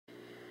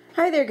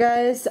Hi there,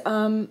 guys.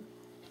 A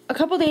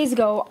couple days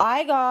ago,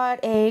 I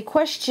got a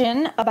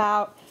question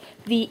about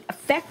the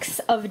effects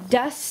of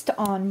dust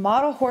on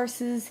model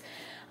horses.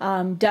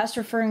 Dust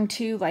referring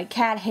to like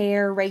cat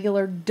hair,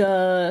 regular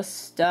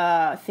dust,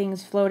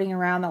 things floating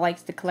around that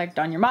likes to collect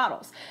on your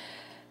models.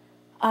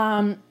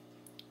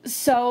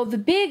 So the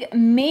big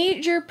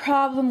major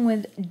problem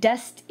with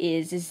dust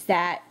is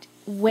that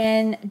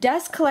when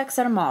dust collects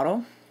on a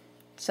model,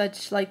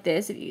 such like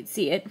this, if you can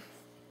see it,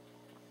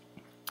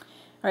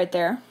 right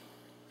there.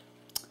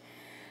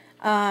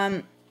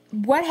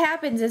 What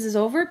happens is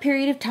over a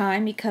period of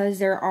time, because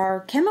there are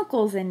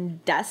chemicals in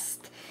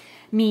dust,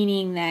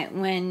 meaning that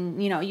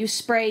when, you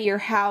spray your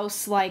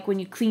house, like when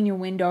you clean your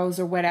windows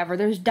or whatever,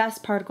 there's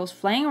dust particles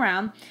flying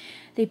around.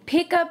 They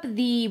pick up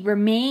the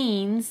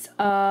remains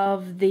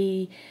of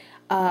the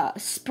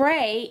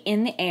spray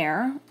in the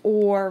air,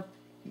 or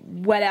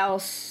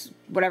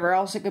whatever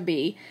else it could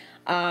be.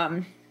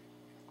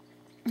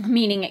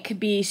 Meaning it could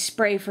be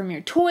spray from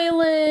your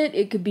toilet,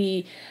 it could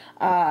be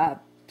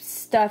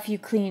stuff you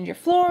cleaned your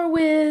floor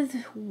with,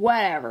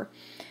 whatever.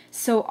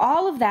 So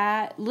all of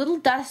that, little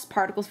dust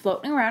particles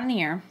floating around in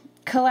the air,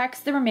 collects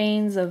the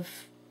remains of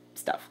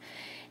stuff.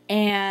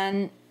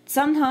 And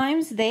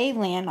sometimes they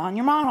land on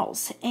your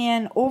models.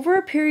 And over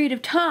a period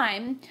of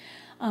time,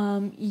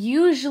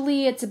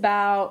 usually it's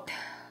about,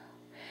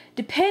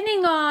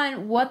 depending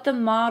on what the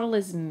model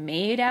is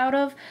made out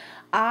of.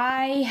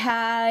 I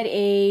had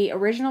a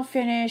original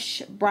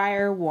finish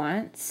Breyer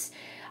once.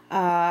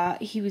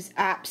 He was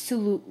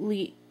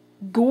absolutely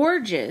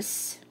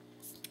gorgeous,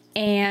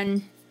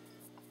 and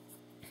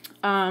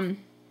the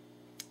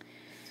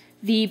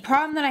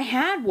problem that I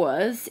had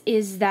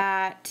is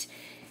that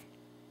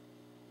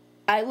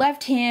I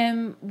left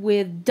him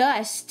with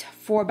dust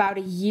for about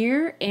a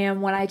year,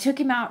 and when I took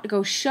him out to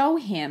go show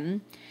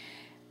him,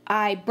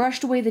 I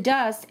brushed away the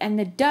dust, and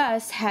the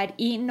dust had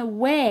eaten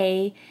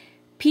away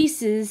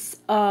pieces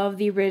of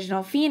the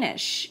original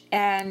finish.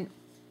 And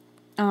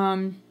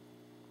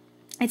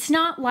it's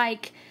not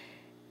like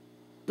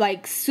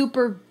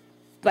super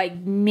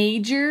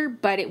major,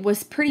 but it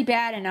was pretty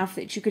bad enough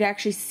that you could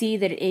actually see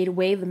that it ate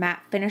away the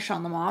matte finish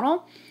on the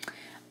model.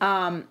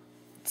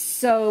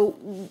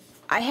 So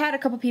I had a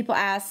couple people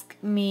ask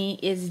me,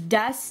 is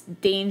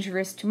dust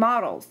dangerous to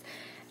models?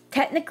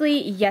 Technically,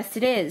 yes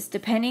it is,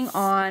 depending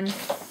on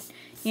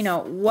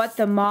what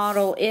the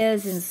model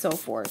is and so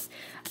forth,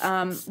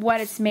 what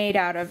it's made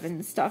out of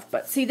and stuff.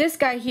 But see, this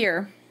guy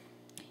here,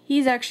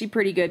 he's actually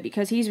pretty good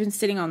because he's been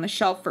sitting on the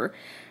shelf for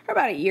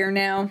about a year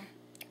now.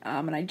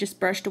 And I just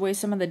brushed away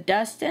some of the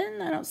dust,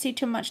 and I don't see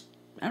too much,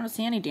 I don't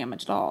see any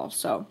damage at all.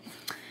 So,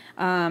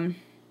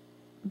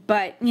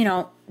 but,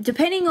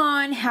 depending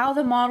on how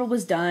the model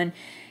was done,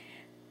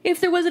 if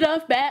there was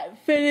enough matte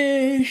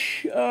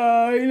finish,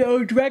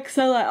 direct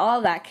sunlight,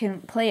 all that can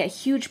play a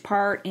huge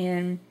part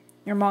in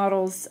your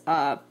model's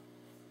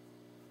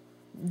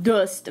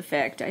dust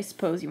effect, I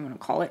suppose you want to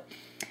call it.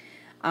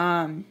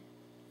 And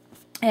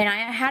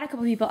I had a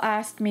couple people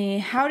ask me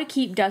how to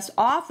keep dust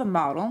off a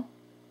model.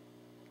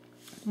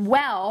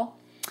 Well,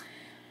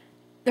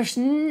 there's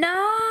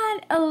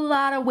not a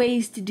lot of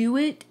ways to do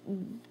it.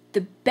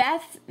 The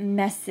best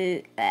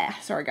method,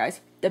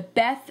 the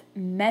best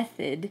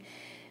method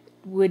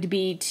would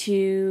be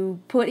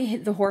to put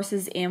the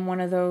horses in one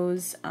of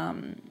those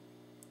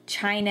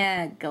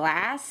China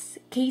glass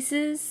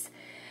cases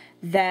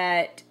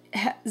that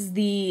has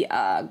the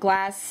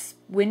glass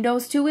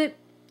windows to it,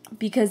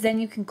 because then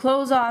you can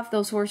close off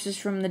those horses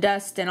from the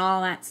dust and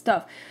all that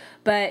stuff.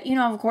 But,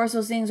 of course,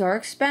 those things are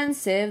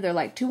expensive. They're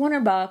like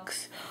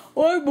 $200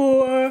 or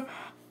more.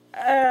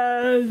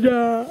 And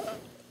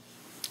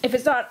if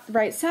it's not the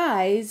right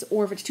size,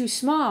 or if it's too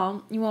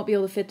small, you won't be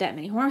able to fit that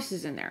many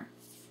horses in there.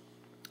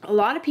 A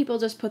lot of people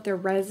just put their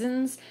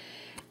resins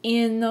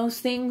in those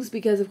things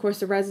because, of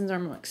course, the resins are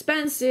more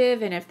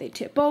expensive. And if they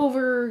tip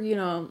over,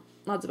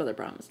 lots of other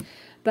problems.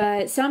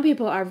 But some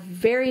people are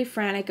very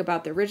frantic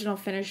about the original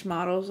finish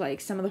models,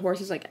 like some of the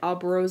horses like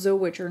Alborozo,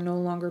 which are no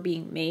longer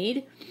being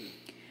made.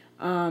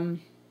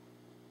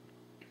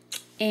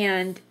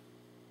 And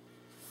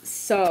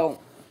so,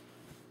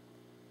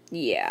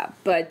 yeah,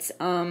 but,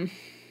 and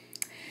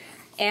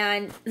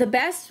the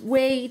best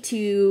way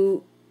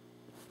to,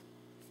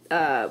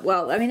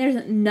 there's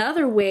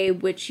another way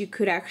which you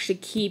could actually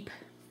keep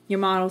your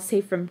model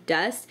safe from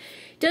dust.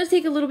 It does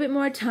take a little bit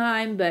more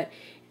time, but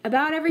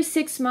about every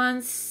 6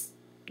 months,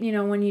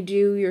 when you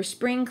do your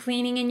spring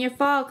cleaning and your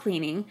fall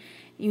cleaning,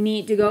 you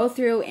need to go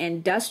through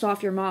and dust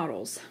off your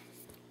models.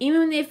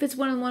 Even if it's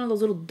one of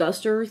those little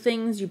duster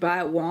things you buy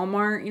at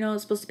Walmart,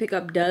 it's supposed to pick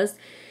up dust.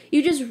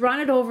 You just run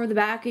it over the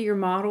back of your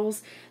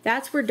models.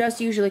 That's where dust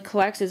usually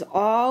collects, is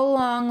all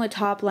along the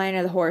top line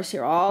of the horse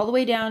here, all the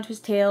way down to his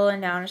tail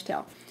and down his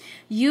tail.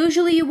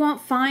 Usually you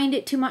won't find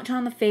it too much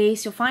on the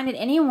face. You'll find it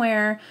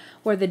anywhere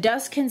where the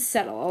dust can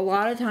settle. A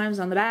lot of times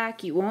on the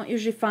back. You won't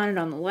usually find it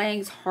on the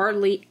legs,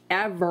 hardly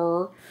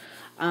ever.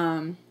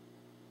 I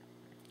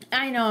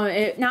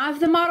know, now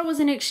if the model was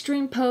in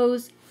extreme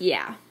pose,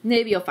 yeah,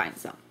 maybe you'll find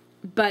some,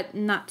 but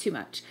not too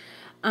much.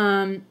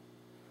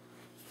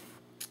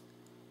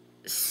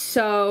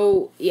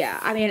 So, yeah,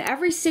 I mean,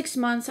 every 6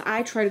 months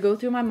I try to go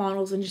through my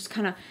models and just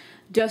kind of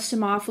dust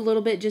them off a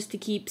little bit just to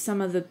keep some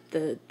of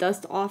the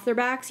dust off their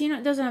backs. You know,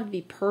 it doesn't have to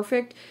be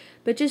perfect,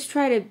 but just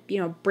try to, you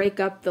know, break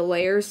up the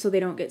layers so they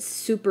don't get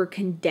super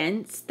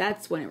condensed.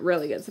 That's when it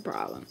really gets a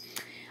problem.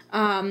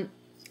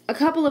 A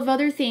couple of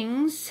other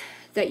things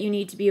that you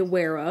need to be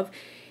aware of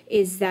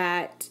is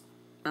that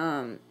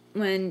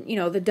when, you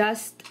know, the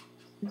dust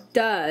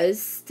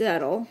does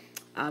settle,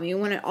 you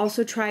want to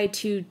also try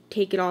to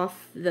take it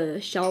off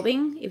the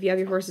shelving if you have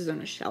your horses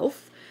on a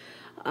shelf,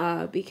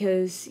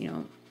 because, you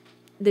know,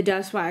 the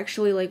dust will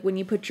actually, like, when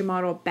you put your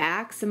model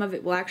back, some of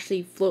it will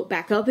actually float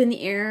back up in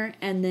the air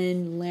and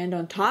then land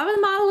on top of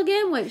the model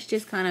again, which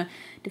just kind of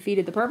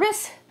defeated the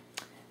purpose.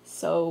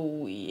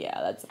 So,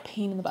 yeah, that's a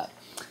pain in the butt.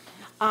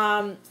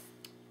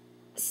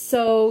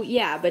 So,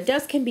 yeah, but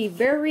dust can be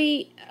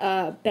very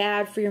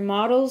bad for your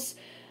models.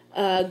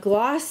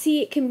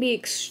 Glossy, it can be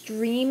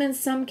extreme in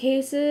some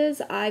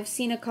cases. I've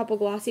seen a couple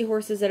glossy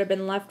horses that have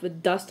been left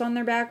with dust on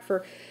their back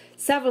for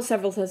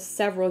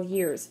several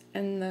years,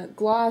 and the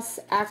gloss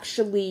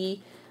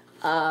actually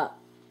died,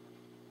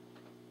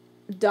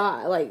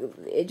 like,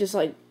 it just,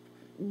 like,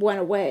 went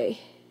away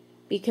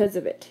because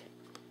of it.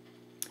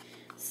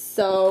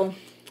 So,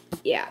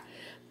 yeah.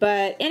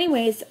 But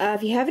anyways,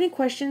 if you have any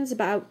questions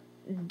about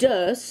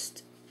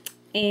dust,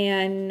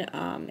 and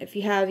if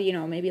you have, you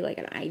know, maybe like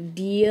an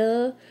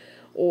idea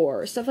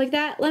or stuff like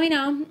that, let me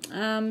know.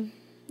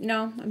 You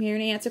know, I'm here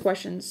to answer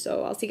questions,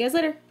 so I'll see you guys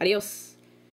later. Adios.